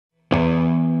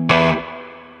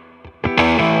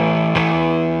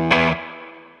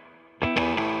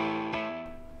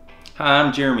Hi,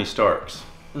 I'm Jeremy Starks.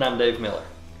 And I'm Dave Miller.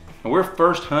 And we're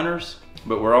first hunters,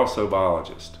 but we're also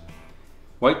biologists.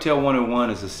 Whitetail 101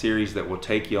 is a series that will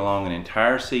take you along an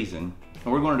entire season,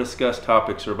 and we're going to discuss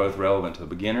topics that are both relevant to the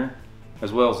beginner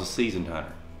as well as the seasoned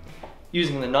hunter.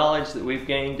 Using the knowledge that we've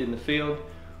gained in the field,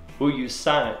 we'll use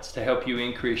science to help you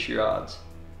increase your odds.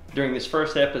 During this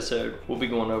first episode, we'll be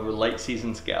going over late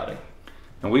season scouting.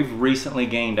 And we've recently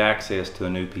gained access to a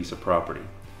new piece of property,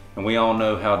 and we all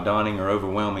know how daunting or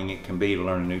overwhelming it can be to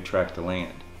learn a new tract of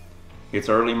land. It's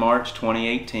early March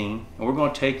 2018, and we're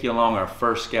going to take you along our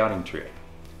first scouting trip.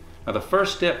 Now, the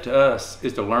first step to us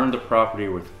is to learn the property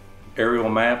with aerial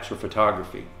maps or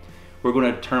photography. We're going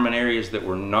to determine areas that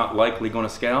we're not likely going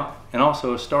to scout, and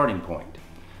also a starting point.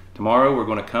 Tomorrow we're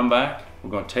going to come back,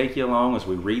 we're going to take you along as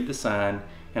we read the sign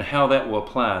and how that will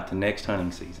apply to next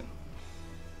hunting season.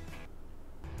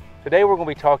 Today we're going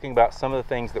to be talking about some of the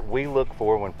things that we look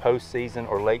for when post-season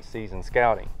or late season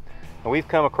scouting. And we've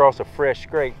come across a fresh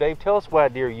scrape. Dave, tell us why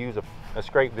deer use a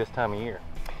scrape this time of year.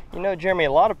 You know, Jeremy,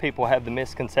 a lot of people have the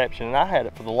misconception, and I had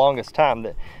it for the longest time,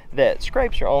 that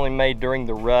scrapes are only made during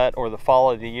the rut or the fall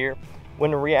of the year,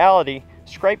 when in reality,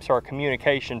 scrapes are a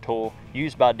communication tool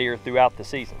used by deer throughout the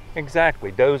season. Exactly.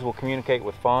 Does will communicate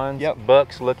with fawns. Yep.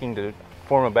 Bucks looking to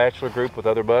form a bachelor group with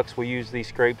other bucks will use these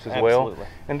scrapes as well.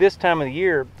 And this time of the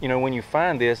year, you know, when you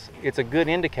find this, it's a good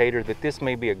indicator that this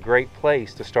may be a great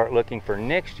place to start looking for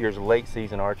next year's late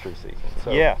season archery season.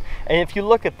 So, yeah, and if you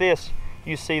look at this,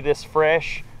 you see this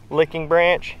fresh licking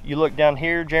branch. You look down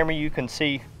here, Jeremy, you can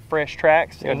see fresh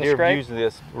tracks in the scrape. Deer have used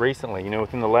this recently. You know,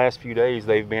 within the last few days,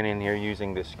 they've been in here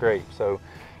using this scrape. So,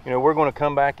 you know, we're going to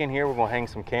come back in here. We're going to hang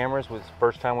some cameras. It's the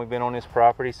first time we've been on this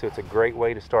property, so it's a great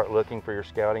way to start looking for your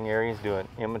scouting areas, do an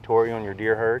inventory on your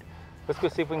deer herd. Let's go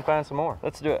see if we can find some more.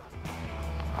 Let's do it.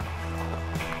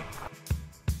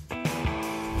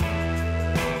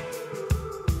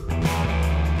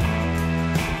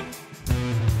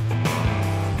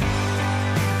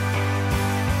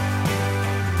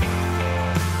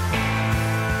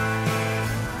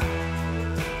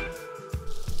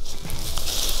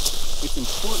 It's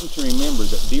important to remember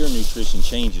that deer nutrition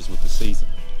changes with the season.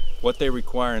 What they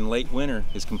require in late winter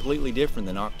is completely different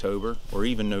than October or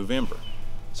even November.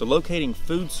 So locating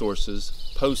food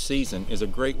sources post-season is a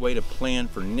great way to plan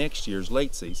for next year's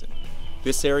late season.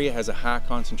 This area has a high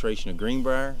concentration of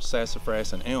greenbrier,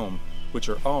 sassafras, and elm, which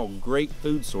are all great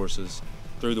food sources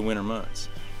through the winter months.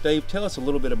 Dave, tell us a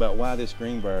little bit about why this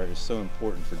greenbrier is so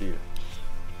important for deer.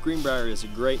 Greenbrier is a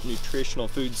great nutritional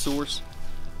food source.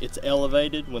 It's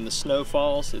elevated. When the snow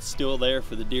falls, it's still there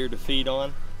for the deer to feed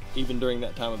on, even during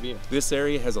that time of year. This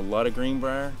area has a lot of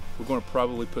greenbrier. We're going to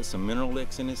probably put some mineral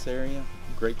licks in this area.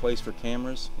 Great place for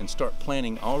cameras, and start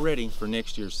planning already for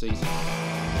next year's season.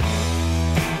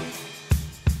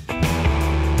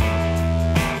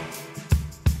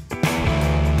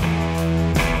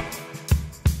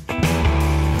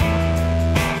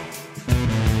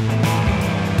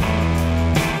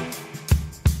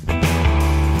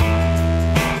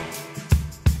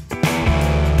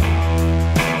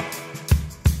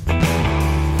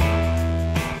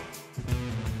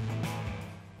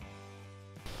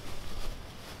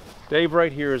 Dave,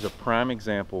 right here is a prime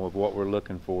example of what we're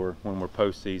looking for when we're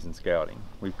post-season scouting.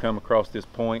 We've come across this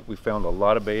point, we found a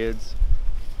lot of beds.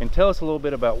 And tell us a little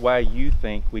bit about why you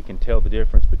think we can tell the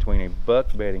difference between a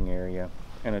buck bedding area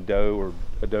and a doe or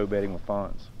a doe bedding with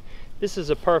fawns. This is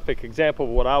a perfect example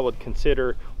of what I would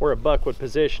consider where a buck would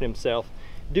position himself,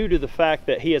 due to the fact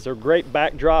that he has a great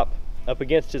backdrop up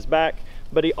against his back,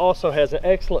 but he also has an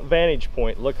excellent vantage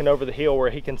point looking over the hill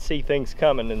where he can see things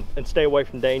coming and stay away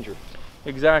from danger.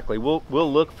 Exactly. We'll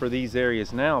look for these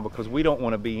areas now because we don't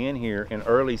want to be in here in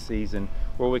early season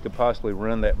where we could possibly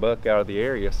run that buck out of the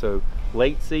area. So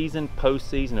late season,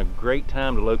 post season, a great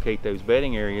time to locate those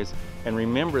bedding areas, and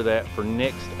remember that for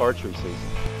next archery season.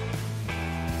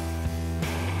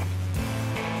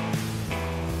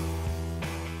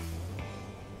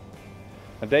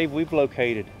 Now, Dave, we've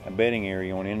located a bedding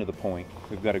area on the end of the point.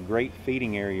 We've got a great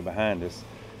feeding area behind us.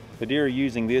 The deer are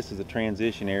using this as a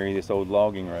transition area, this old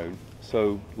logging road.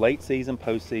 So late season,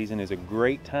 post season is a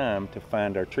great time to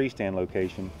find our tree stand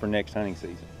location for next hunting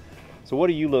season. So what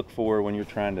do you look for when you're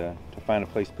trying to find a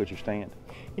place to put your stand?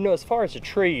 You know, as far as a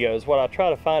tree goes, what I try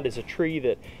to find is a tree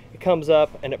that it comes up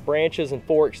and it branches and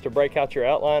forks to break out your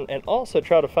outline, and also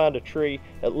try to find a tree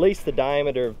at least the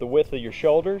diameter of the width of your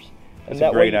shoulders. That's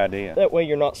a great idea. That way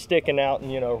you're not sticking out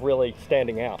and, you know, really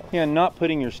standing out. Yeah, not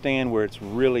putting your stand where it's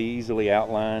really easily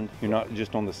outlined. You're not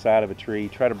just on the side of a tree.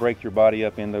 Try to break your body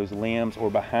up in those limbs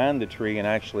or behind the tree and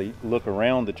actually look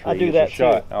around the tree. I do that as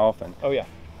you're shot too. often. Oh yeah.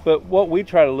 But what we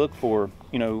try to look for,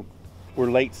 you know, we're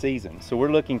late season, so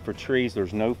we're looking for trees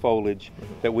there's no foliage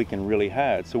that we can really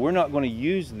hide. So we're not going to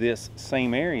use this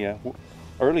same area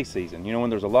early season. You know, when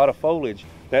there's a lot of foliage,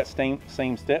 that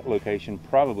same step location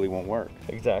probably won't work.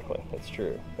 Exactly, that's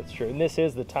true, that's true. And this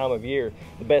is the time of year,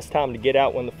 the best time to get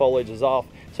out when the foliage is off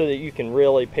so that you can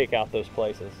really pick out those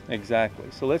places. Exactly.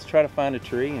 So let's try to find a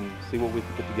tree and see what we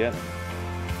can put together.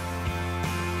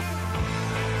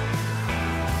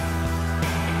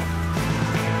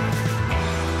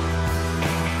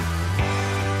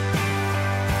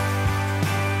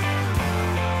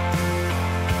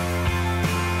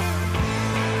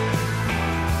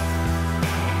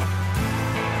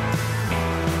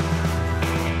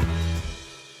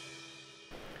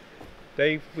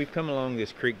 Dave, we've come along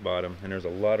this creek bottom and there's a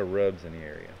lot of rubs in the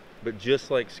area. But just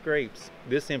like scrapes,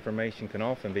 this information can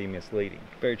often be misleading.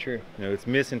 Very true. You know, it's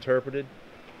misinterpreted.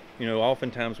 You know,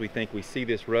 oftentimes we think we see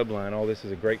this rub line, oh, this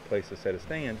is a great place to set a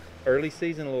stand. Early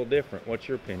season, a little different. What's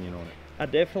your opinion on it? I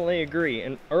definitely agree.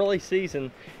 In early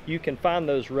season, you can find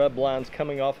those rub lines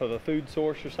coming off of a food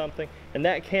source or something, and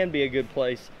that can be a good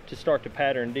place to start to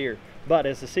pattern deer. But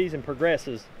as the season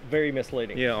progresses, very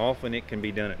misleading. Yeah, often it can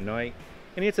be done at night.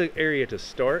 And it's an area to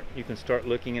start. You can start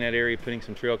looking in that area, putting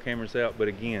some trail cameras out. But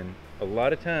again, a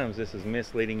lot of times this is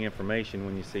misleading information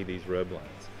when you see these rub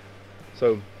lines.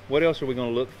 So what else are we going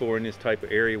to look for in this type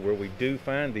of area where we do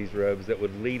find these rubs that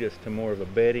would lead us to more of a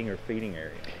bedding or feeding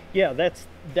area? Yeah, that's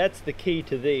the key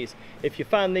to these. If you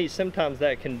find these, sometimes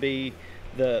that can be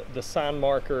the sign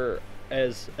marker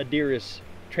as a deer is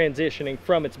transitioning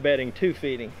from its bedding to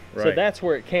feeding. Right. So that's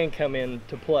where it can come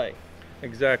into play.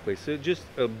 Exactly. So just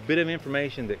a bit of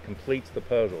information that completes the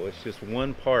puzzle. It's just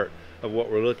one part of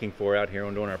what we're looking for out here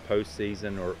on doing our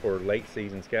post-season or late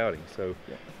season scouting. So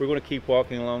yeah, we're going to keep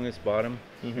walking along this bottom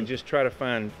and just try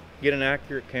to get an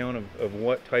accurate count of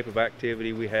what type of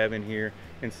activity we have in here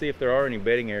and see if there are any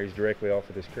bedding areas directly off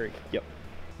of this creek. Yep.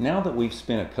 Now that we've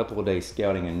spent a couple of days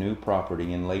scouting a new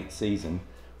property in late season,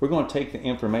 we're going to take the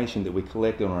information that we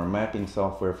collected on our mapping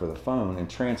software for the phone and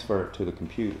transfer it to the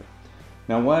computer.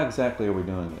 Now, why exactly are we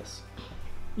doing this?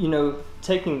 You know,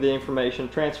 taking the information,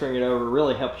 transferring it over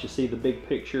really helps you see the big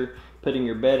picture, putting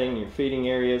your bedding, your feeding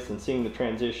areas, and seeing the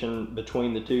transition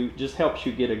between the two just helps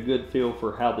you get a good feel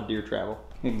for how the deer travel.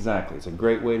 Exactly. It's a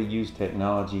great way to use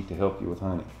technology to help you with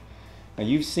hunting. Now,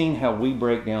 you've seen how we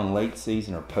break down late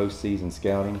season or post-season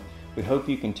scouting. We hope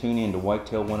you can tune in to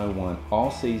Whitetail 101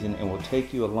 all season and we'll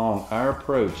take you along our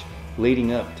approach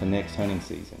leading up to next hunting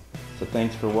season. So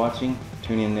thanks for watching.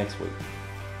 Tune in next week.